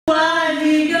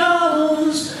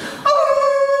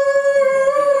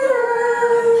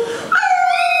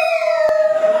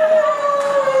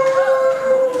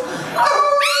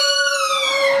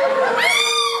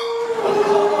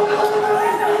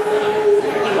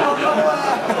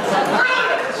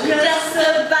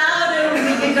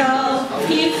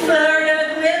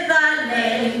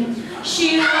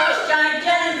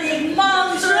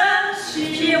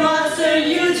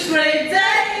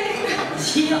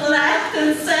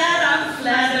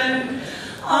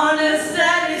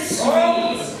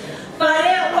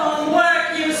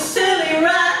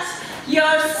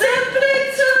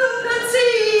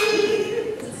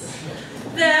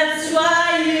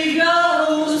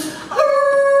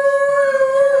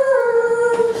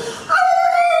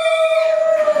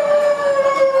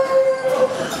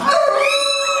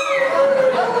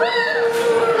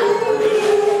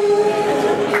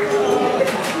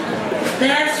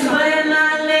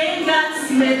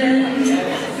didn't.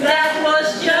 That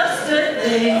was just a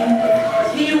thing.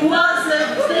 He was a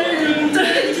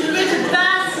dirty little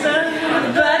bastard,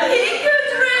 but he could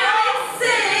really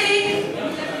sing.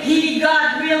 He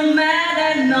got real mad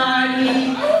and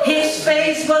gnarly. His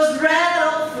face was red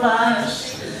or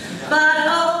flushed. But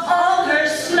of all her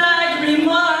snide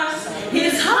remarks,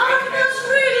 his heart was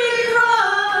really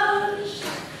crushed.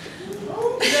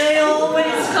 They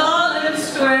always call him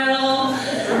Squirrel,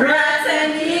 rats,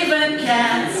 and even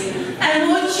cats.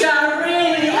 And Muscha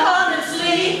really,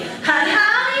 honestly, had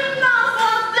enough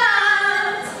of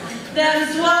that.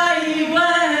 That's why he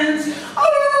went,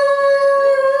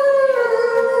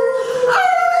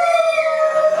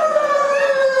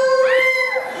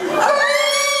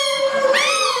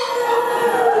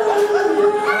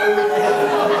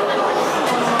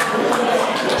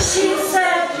 She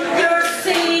said, "You're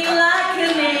singing like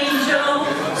an angel,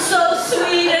 so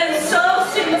sweet and so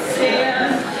sincere.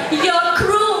 You're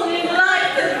crooning like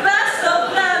the best of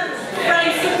them,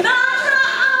 Frank Sinatra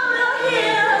out of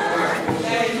here.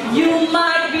 You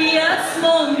might be a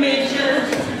small midget,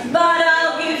 but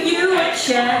I'll give you a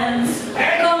chance.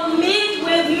 Come meet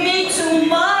with me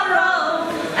tomorrow,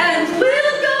 and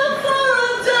we'll go for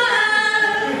a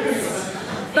dance."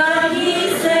 But he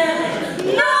said,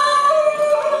 "No.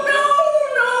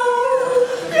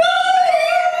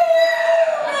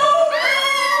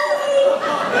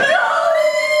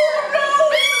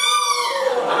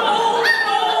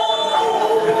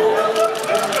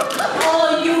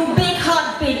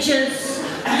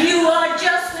 You are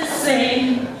just the same.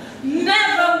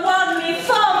 Never want me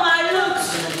for my looks.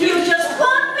 You just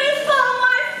want me for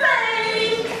my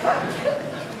fame.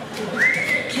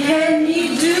 Can you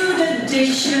do the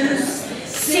dishes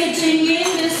sitting in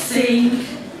the sink?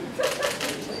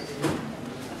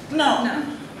 No.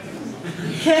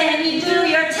 Can you do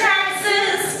your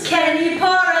taxes? Can you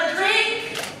pour a drink?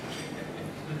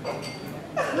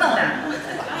 No.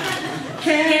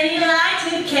 Can you light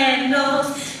the candles?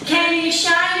 Can you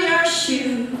shine your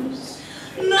shoes?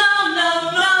 No, no,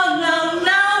 no, no,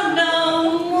 no, no.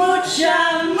 Muscha,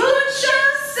 Muscha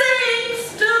sings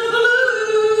the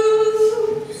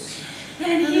blues.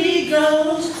 And he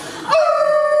goes,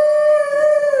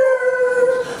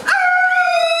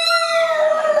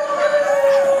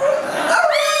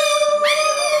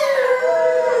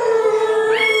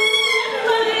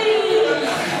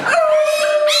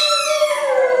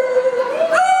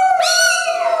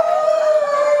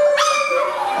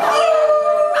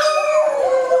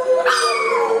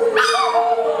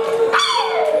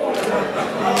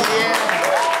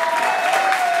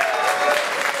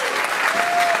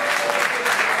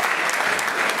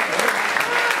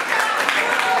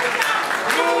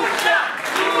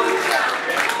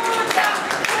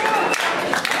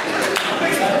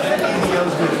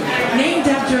 named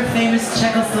after a famous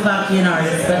Czechoslovakian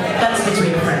artist, but that's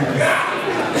between friends.